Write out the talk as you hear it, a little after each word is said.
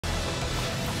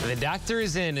The doctor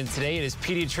is in, and today it is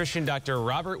pediatrician Dr.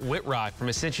 Robert Wittrock from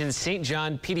Ascension St.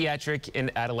 John Pediatric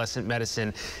and Adolescent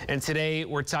Medicine. And today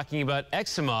we're talking about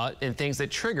eczema and things that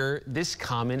trigger this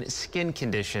common skin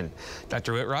condition.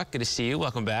 Dr. Wittrock, good to see you.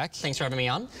 Welcome back. Thanks for having me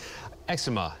on.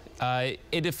 Eczema.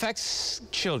 It affects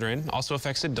children, also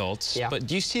affects adults, but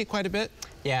do you see it quite a bit?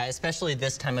 Yeah, especially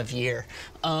this time of year.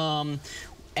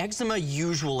 Eczema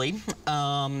usually,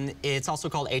 it's also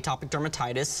called atopic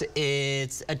dermatitis.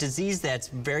 It's a disease that's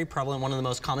very prevalent, one of the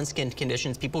most common skin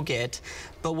conditions people get.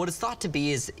 But what it's thought to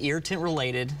be is irritant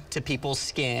related to people's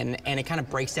skin, and it kind of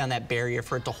breaks down that barrier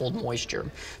for it to hold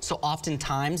moisture. So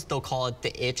oftentimes they'll call it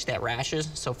the itch that rashes.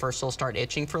 So first they'll start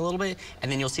itching for a little bit, and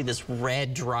then you'll see this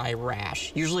red, dry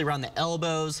rash, usually around the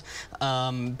elbows,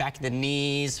 back of the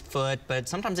knees, foot, but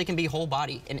sometimes it can be whole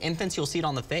body. In infants, you'll see it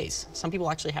on the face. Some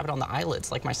people actually have it on the eyelids,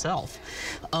 like myself.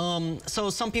 So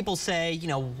some people say, you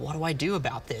know, what do I do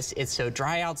about this? It's so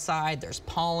dry outside, there's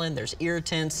pollen, there's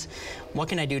irritants. What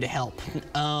can I do to help?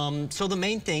 So the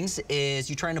main things is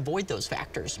you try and avoid those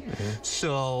factors.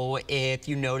 So if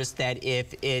you notice that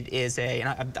if it is and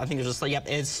I think it's just like,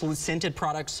 it's scented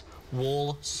products,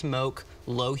 wool, smoke,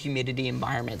 low humidity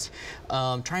environments.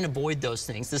 Try and avoid those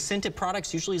things. The scented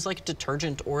products usually is like a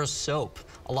detergent or a soap.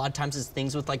 A lot of times it's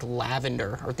things with like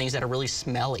lavender or things that are really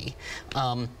smelly.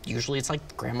 Usually it's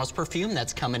like grandma's perfume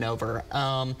that's coming over.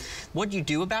 What you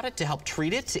do about it to help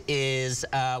treat it is,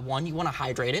 one, you want to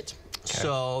hydrate it.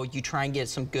 So you try and get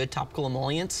some good topical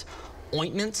emollients.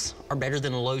 Ointments are better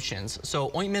than lotions.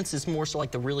 So ointments is more so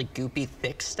like the really goopy,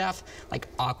 thick stuff,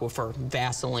 like Aquifer,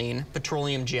 Vaseline,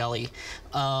 petroleum jelly.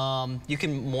 You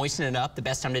can moisten it up. The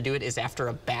best time to do it is after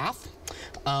a bath.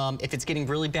 If it's getting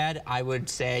really bad, I would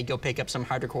say go pick up some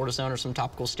hydrocortisone or some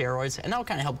topical steroids, and that'll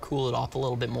kind of help cool it off a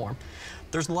little bit more.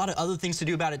 There's a lot of other things to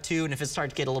do about it too, and if it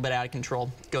starts to get a little bit out of control,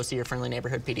 go see your friendly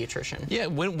neighborhood pediatrician. Yeah,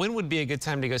 when would be a good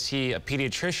time to go see a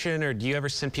pediatrician, or do you ever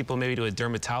send people maybe to a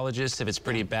dermatologist if it's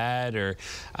pretty bad, or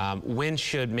when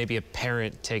should maybe a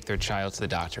parent take their child to the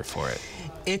doctor for it?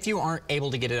 If you aren't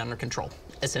able to get it under control,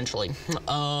 essentially.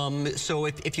 So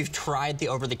if you've tried the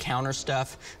over-the-counter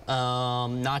stuff,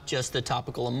 not just the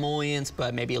topical emollients,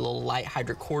 but maybe a little light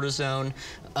hydrocortisone,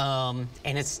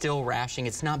 and it's still rashing,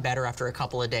 it's not better after a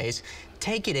couple of days,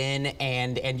 take it in,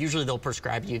 and usually they'll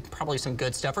prescribe you probably some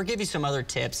good stuff or give you some other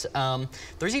tips.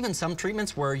 There's even some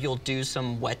treatments where you'll do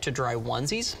some wet to dry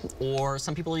onesies, or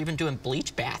some people are even doing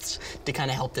bleach baths to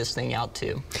kind of help this thing out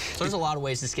too. So there's a lot of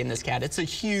ways to skin this cat. It's a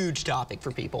huge topic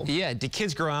for people. Yeah, do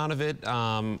kids grow out of it,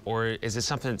 or is it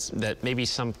something that maybe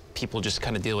some people just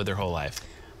kind of deal with their whole life?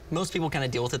 Most people kind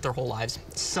of deal with it their whole lives.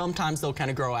 Sometimes they'll kind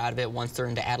of grow out of it once they're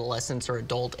into adolescence or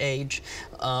adult age,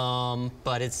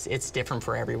 but it's different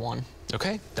for everyone.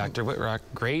 Okay, Dr. Wittrock,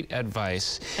 great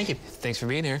advice. Thank you. Thanks for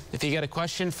being here. If you got a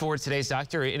question for today's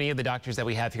doctor or any of the doctors that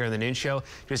we have here on the Noon Show,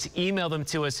 just email them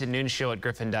to us at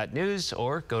noonshow@griffin.news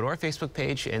or go to our Facebook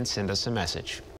page and send us a message.